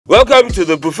Welcome to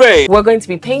the buffet. We're going to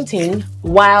be painting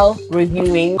while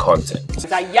reviewing Content.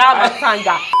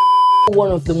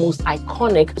 One of the most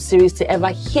iconic series to ever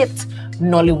hit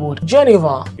Nollywood.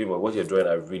 Jennifer. What you're doing,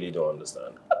 I really don't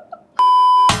understand.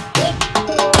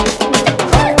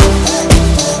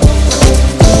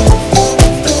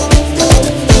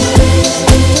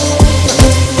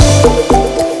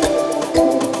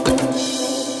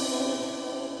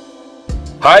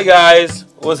 Hi guys,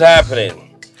 what's happening?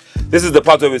 This is the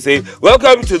part where we say,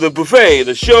 welcome to the buffet,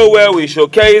 the show where we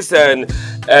showcase and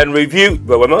review.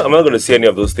 But I'm not going to say any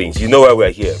of those things. You know why we're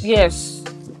here. Yes.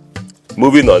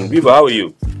 Moving on. Viva, how are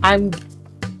you? I'm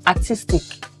artistic.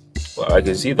 Well, I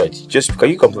can see that. Just, can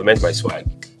you compliment my swag?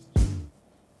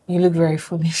 You look very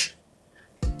foolish.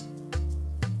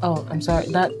 Oh, I'm sorry.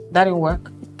 That didn't work.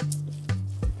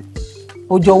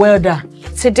 Ojo Welda.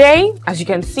 Today, as you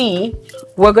can see,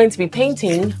 we're going to be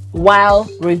painting while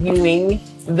reviewing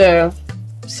the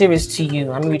series to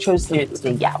you. I mean, we chose the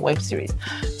web series.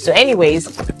 So anyways,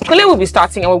 today we'll be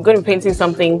starting and we're going to be painting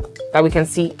something that we can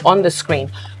see on the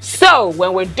screen. So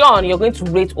when we're done, you're going to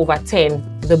rate over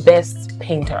 10 the best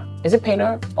painter. Is it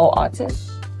painter or artist?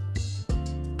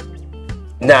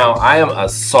 Now, I am a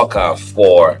sucker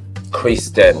for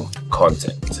Christian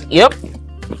content. Yep.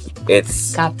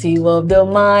 It's Captive of the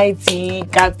mighty,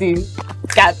 captive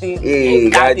of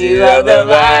the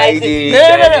mighty.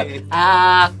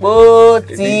 I don't know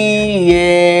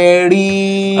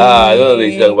what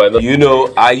you're talking about. You know,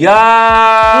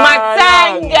 Matanga.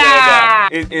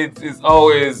 It's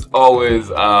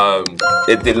always a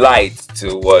delight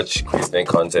to watch Christian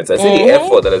content. I see the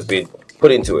effort that has been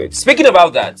put into it. Speaking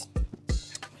about that,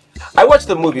 I watched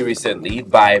a movie recently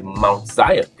by Mount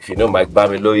Zion. If you know Mike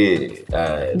Bamiloye.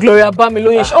 Gloria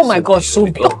Bamiloye. Oh my gosh, so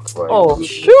big. Oh,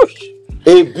 shush.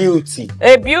 A beauty.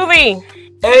 A beauty.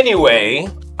 Anyway,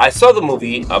 I saw the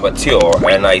movie Abattoir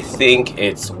and I think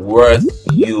it's worth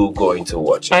you going to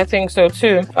watch it. I think so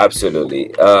too.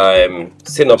 Absolutely.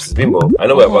 Synopsis Bimbo. I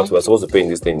know we're supposed to paint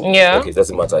this thing. Yeah. Okay, it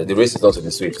doesn't matter. The race is not to be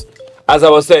swift. As I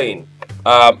was saying,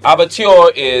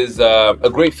 Abattoir is a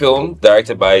great film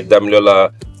directed by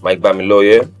Damilola Mike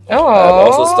Bamiloye. Oh.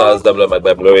 Also stars Damilola Mike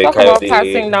Bamiloye. Talk about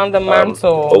passing down the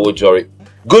mantle. Owojori.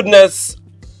 Goodness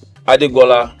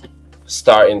Adegola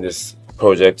star in this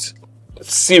project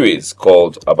series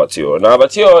called Abattoir. Now,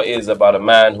 Abattoir is about a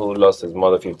man who lost his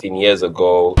mother 15 years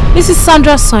ago. This is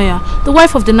Sandra Sawyer, the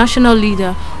wife of the national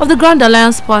leader of the Grand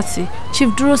Alliance Party,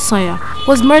 Chief Duro Sawyer,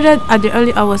 was murdered at the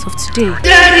early hours of today.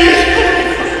 Daddy!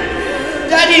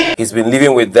 He's been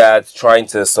living with that, trying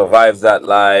to survive that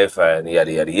life, and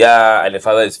yada yada yada. And the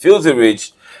father is filthy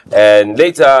rich. And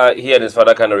later, he and his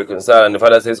father kind of reconcile, and the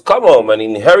father says, "Come home and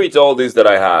inherit all this that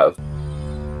I have."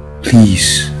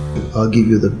 Please, I'll give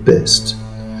you the best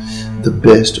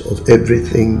of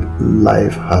everything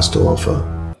life has to offer.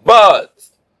 But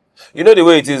you know the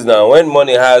way it is now. When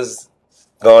money has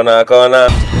gonna.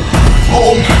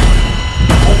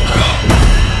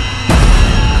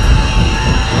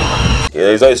 Yeah,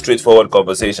 it's not a straightforward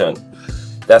conversation.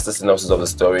 That's the synopsis of the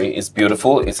story. It's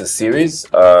beautiful. It's a series.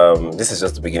 This is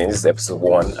just the beginning. This is episode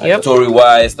 1. Yep.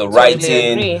 Story-wise, the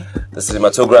writing, the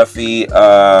cinematography.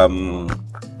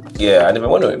 Yeah, and if I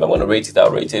want to rate it,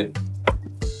 I'll rate it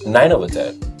 9 over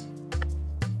 10.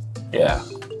 Yeah.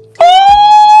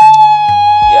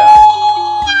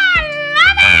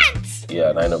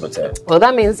 Yeah, 9 over 10. Well,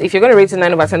 that means if you're going to rate it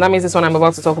 9 over 10, that means this one I'm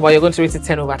about to talk about, you're going to rate it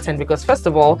 10 over 10. Because first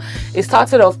of all, it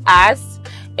started off as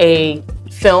a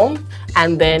film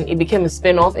and then it became a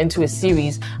spin-off into a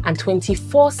series, and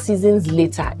 24 seasons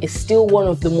later is still one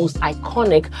of the most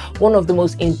iconic, one of the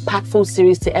most impactful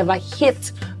series to ever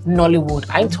hit Nollywood.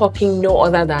 I'm talking no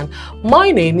other than My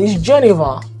Name is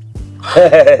Jennifer.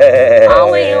 How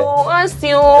are you?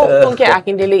 Funke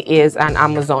Akindele is an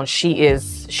Amazon.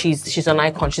 She's an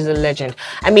icon. She's a legend.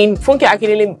 I mean, Funke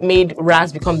Akindele made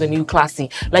Raz become the new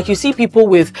classy. Like, you see people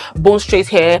with bone straight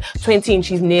hair, 20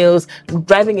 inches nails,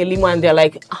 driving a limo, and they're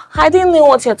like, I didn't know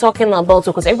what you're talking about.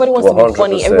 Because everybody wants to be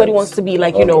funny. Everybody wants to be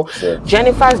like, you know, 100%.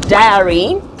 Jennifer's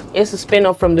Diary is a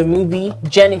spin-off from the movie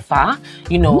Jennifer.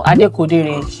 You know, Ade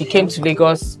Kodere, she came to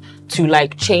Lagos to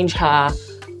like change her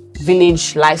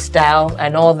village lifestyle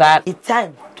and all that. It's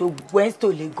time to west to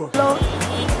Lagos. Hello,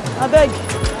 I beg.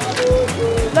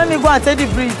 Let me go and take the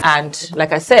breeze. And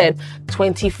like I said,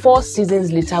 24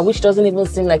 seasons later, which doesn't even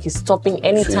seem like it's stopping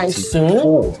anytime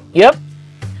soon. Yep.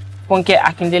 Funke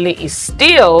Akindele is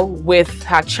still with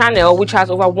her channel, which has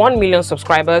over 1 million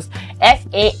subscribers.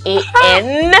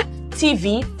 FAAN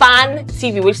TV, Fan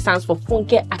TV, which stands for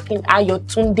Funke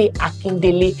Ayotunde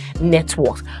Akindele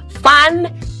Network. Fan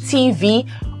TV,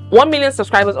 1 million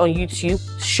subscribers on YouTube,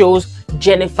 shows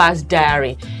Jennifer's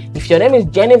Diary. If your name is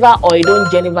Jennifer or you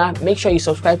don't Jennifer, make sure you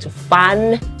subscribe to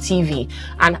Fan TV.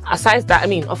 And aside that, I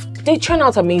mean, they churn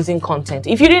out amazing content.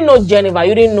 If you didn't know Jennifer,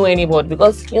 you didn't know anybody,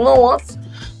 because you know what?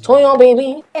 Toyo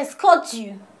baby. Escort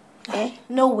you?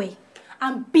 No way.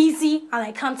 I'm busy and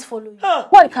I can't follow you.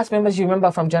 What cast members do you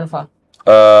remember from Jennifer?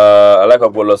 I like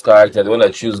Apollo's character, the one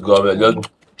that choose government.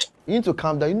 You need to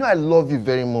calm down. You know I love you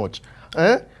very much.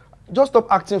 Just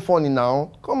stop acting funny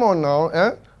now. Come on now.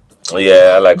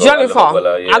 Yeah, I like Jennifer.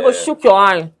 I go shook your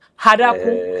eye.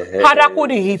 Hadaku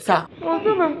the hitter.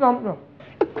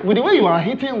 With the way you are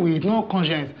hitting with no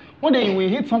conscience, one day you will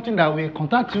hit something that will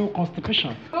contact you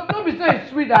constipation. Don't be so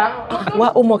sweet.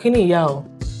 What omokini yao?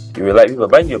 You will like people,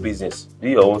 mind your business. Do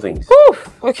your own things. Whew.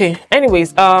 Okay.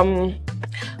 Anyways,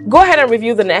 go ahead and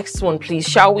review the next one, please,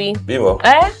 shall we? Bimo.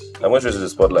 I'm going to show you the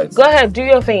spotlights. Go ahead, do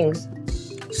your things.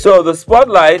 So the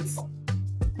spotlight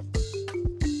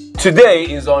today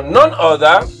is on none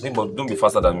other. Bimo, don't be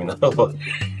faster than me now.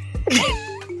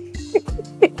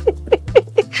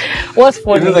 What's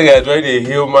funny? It looks like you're trying a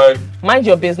human. Mind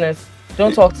your business.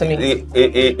 Don't talk to me.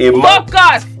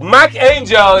 Focus! Mark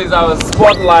Angel is our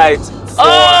spotlight.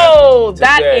 Oh,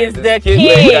 that is the king.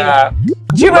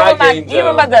 Do you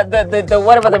remember the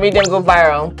whatever that made them go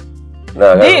viral?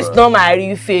 No, this is not my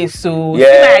real face, so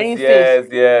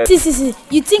yes. See,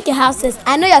 you think a house says,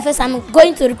 I know your face, I'm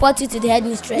going to report you to the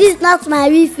headmistress. This is not my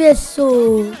real face,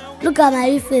 so look at my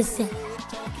real face.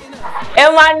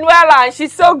 Emanuela,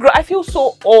 she's so great. I feel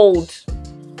so old. Do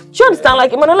you understand?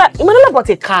 Like Emanuela bought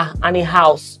a car and a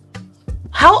house.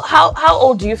 How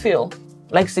old do you feel?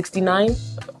 Like 69?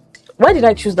 Why did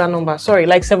I choose that number? Sorry,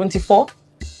 like 74?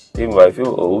 Even I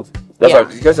feel old. That's why,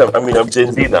 because I'm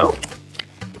Gen Z now.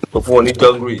 Before you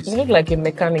look like a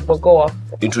mechanic, but go off.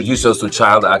 Introduce us to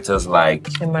child actors like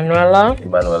Emanuela,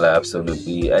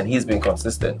 absolutely, and he's been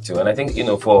consistent too. And I think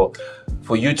for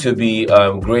you to be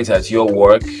great at your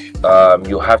work,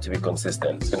 you have to be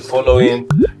consistent. You can follow him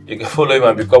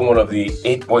and become one of the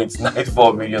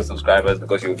 8.94 million subscribers,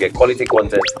 because you'll get quality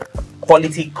content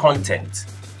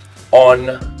on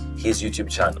his YouTube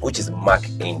channel, which is Mark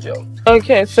Angel.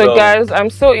 Okay, so guys, I'm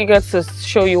so eager to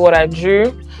show you what I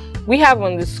drew. We have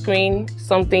on the screen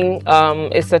something.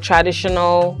 It's a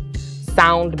traditional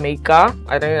sound maker.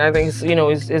 I think it's, you know,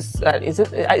 is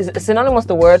synonymous,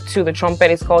 the word, to the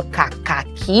trumpet. It's called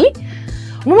kakaki.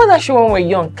 Remember that show when we were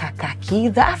young,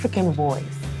 kakaki, the African Boys?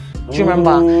 Do you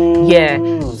remember? Yeah.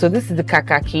 So this is the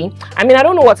kakaki. I mean, I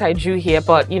don't know what I drew here,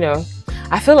 but you know,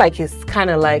 I feel like it's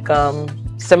kind of like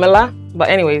similar. But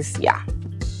anyways, yeah.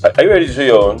 Are you ready to show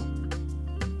your own?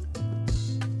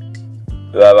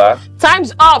 Baba?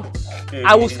 Time's up.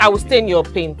 I will stay in your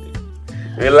pain.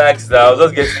 Relax now.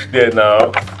 Just get there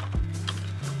now.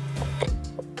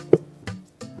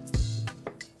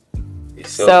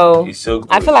 It's so good.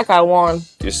 I feel like I won.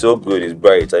 You're so good. It's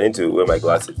bright. I need to wear my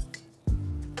glasses.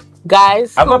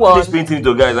 Guys, I'm not finished painting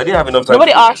it, guys. I didn't have enough time.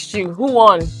 Nobody asked you. Who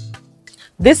won?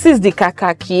 This is the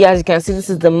kakaki. As you can see, this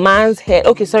is the man's head.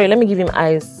 Okay, sorry. Let me give him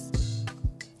eyes.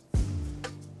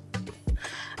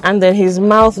 And then his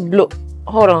mouth blew.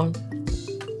 Hold on.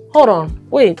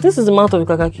 Wait, this is the mouth of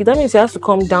the kakaki. That means he has to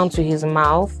come down to his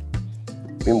mouth.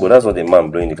 Bimbo, that's not the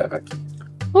man blowing the kakaki.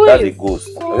 That's a ghost.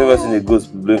 I've never seen a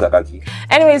ghost blowing kakaki.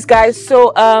 Anyways, guys,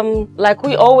 so like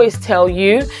we always tell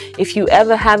you, if you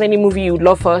ever have any movie you would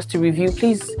love for us to review,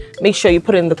 please make sure you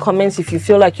put it in the comments. If you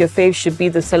feel like your fave should be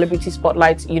the celebrity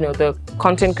spotlight, you know, the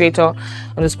content creator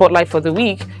on the spotlight for the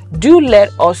week, do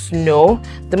let us know.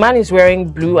 The man is wearing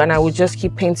blue, and I will just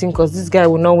keep painting because this guy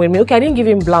will not win me. Okay, I didn't give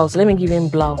him blouse. Let me give him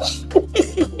blouse.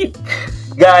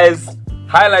 Guys,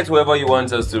 highlight whoever you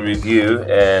want us to review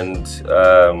and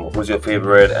who's your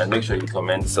favorite, and make sure you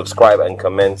comment, subscribe and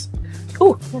comment.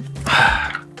 Ooh.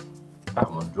 I'm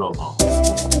on drum now.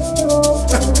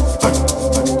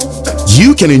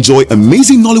 You can enjoy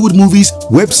amazing Nollywood movies,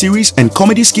 web series and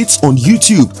comedy skits on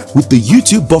YouTube with the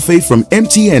YouTube buffet from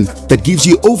MTN that gives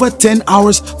you over 10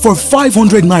 hours for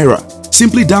 500 Naira.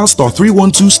 Simply dial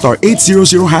 *312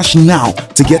 *800# now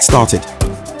to get started.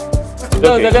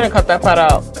 No, they're gonna cut that part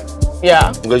out.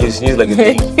 Yeah. Because you sneeze like a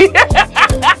pig.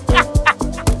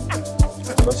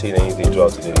 I'm not saying anything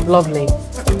throughout today. Lovely.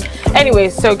 Anyway,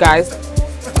 so guys,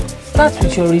 start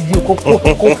with your review.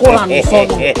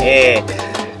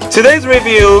 Today's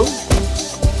review,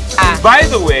 by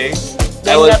the way,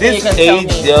 there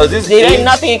ain't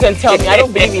nothing you can tell me. I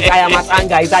don't believe it's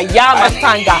Ayamatanga. It's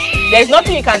Ayamatanga. There's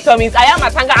nothing you can tell me. It's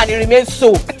Ayamatanga and it remains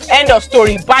so. End of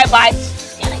story. Bye-bye.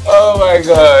 Oh my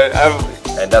God.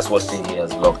 And that's what Thingy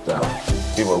has locked down.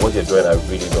 People, what you're doing, I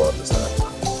really don't understand.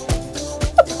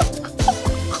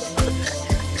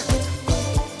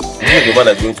 This is the man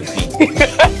that's going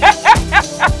to pee.